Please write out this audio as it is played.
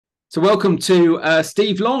So welcome to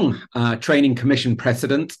Steve Long, Training Commission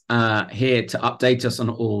President, here to update us on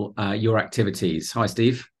all your activities. Hi,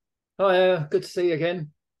 Steve. Hi, good to see you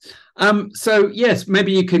again. So yes,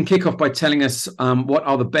 maybe you can kick off by telling us what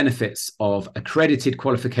are the benefits of accredited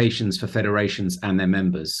qualifications for federations and their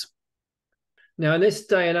members? Now, in this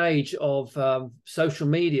day and age of social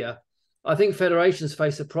media, I think federations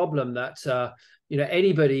face a problem that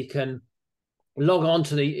anybody can log on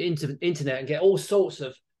to the internet and get all sorts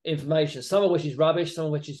of information, some of which is rubbish, some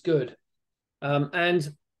of which is good. And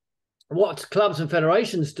what clubs and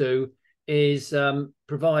federations do is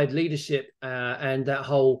provide leadership and that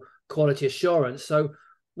whole quality assurance. So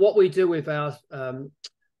what we do with our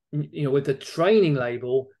with the training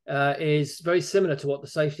label is very similar to what the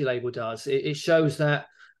safety label does. It shows that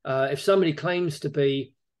if somebody claims to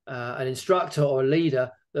be an instructor or a leader,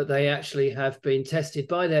 that they actually have been tested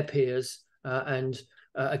by their peers and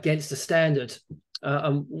against a standard.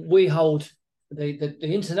 And we hold the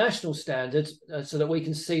international standard so that we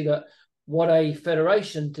can see that what a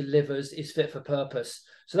federation delivers is fit for purpose.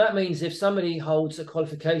 So that means if somebody holds a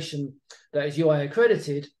qualification that is UIAA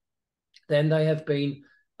accredited, then they have been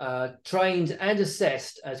trained and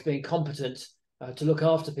assessed as being competent to look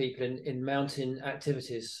after people in mountain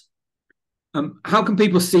activities. How can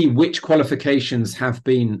people see which qualifications have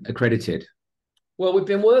been accredited? Well, we've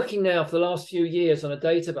been working now for the last few years on a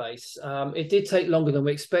database. It did take longer than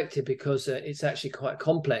we expected because it's actually quite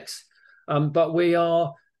complex. But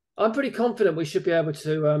I'm pretty confident we should be able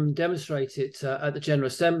to demonstrate it at the General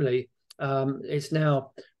Assembly. It's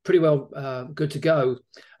now pretty well good to go.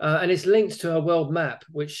 And it's linked to a world map,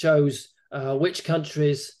 which shows which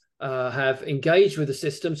countries have engaged with the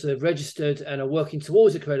system. So they've registered and are working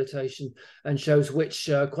towards accreditation, and shows which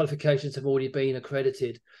qualifications have already been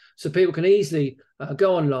accredited. So people can easily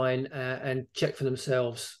go online and check for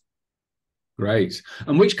themselves. Great.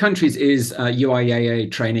 And which countries is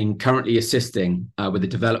UIAA Training currently assisting with the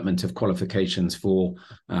development of qualifications for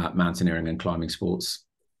mountaineering and climbing sports?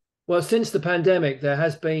 Well, since the pandemic, there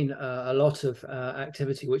has been a lot of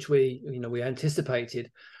activity which we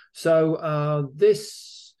anticipated. So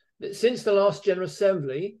since the last General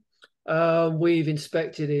Assembly, we've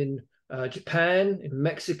inspected in Japan, in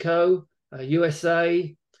Mexico,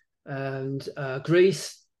 USA, and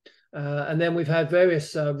Greece. And then we've had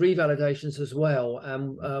various revalidations as well.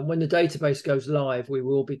 And when the database goes live, we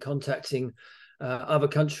will be contacting other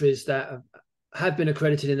countries that have been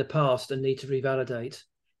accredited in the past and need to revalidate.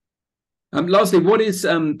 Lastly, what is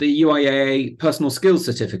the UIAA Personal Skills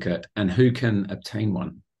Certificate, and who can obtain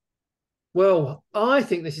one? Well, I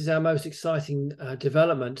think this is our most exciting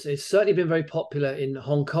development. It's certainly been very popular in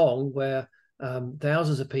Hong Kong, where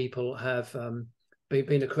thousands of people have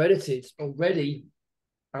been accredited already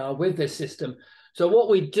with this system. So what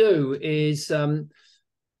we do is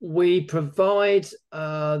we provide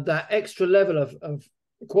that extra level of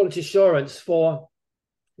quality assurance for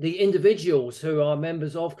the individuals who are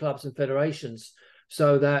members of clubs and federations,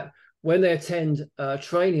 so that when they attend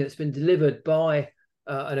training that's been delivered by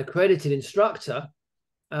an accredited instructor,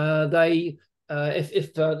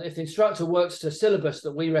 if the instructor works to a syllabus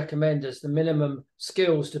that we recommend as the minimum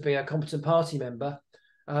skills to be a competent party member,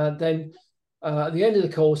 then at the end of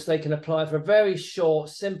the course, they can apply for a very short,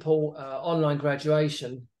 simple online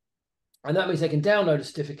graduation. And that means they can download a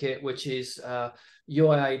certificate, which is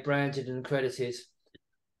UIA branded and accredited.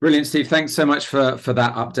 Brilliant, Steve. Thanks so much for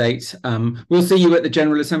that update. We'll see you at the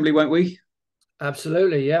General Assembly, won't we?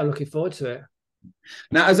 Absolutely. Yeah, looking forward to it.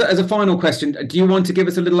 Now, as a final question, do you want to give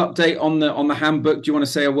us a little update on the handbook? Do you want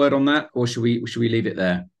to say a word on that, or should we leave it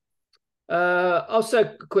there? I'll say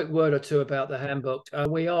a quick word or two about the handbook.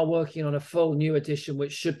 We are working on a full new edition,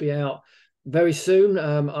 which should be out very soon.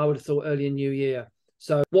 I would have thought early in New Year.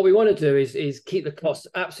 So what we want to do is keep the costs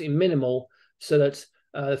absolutely minimal, so that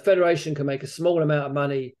the federation can make a small amount of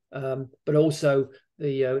money, but also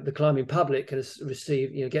the climbing public can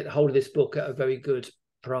get hold of this book at a very good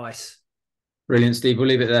price. Brilliant, Steve. We'll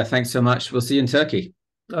leave it there. Thanks so much. We'll see you in Turkey.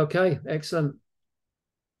 Okay, excellent.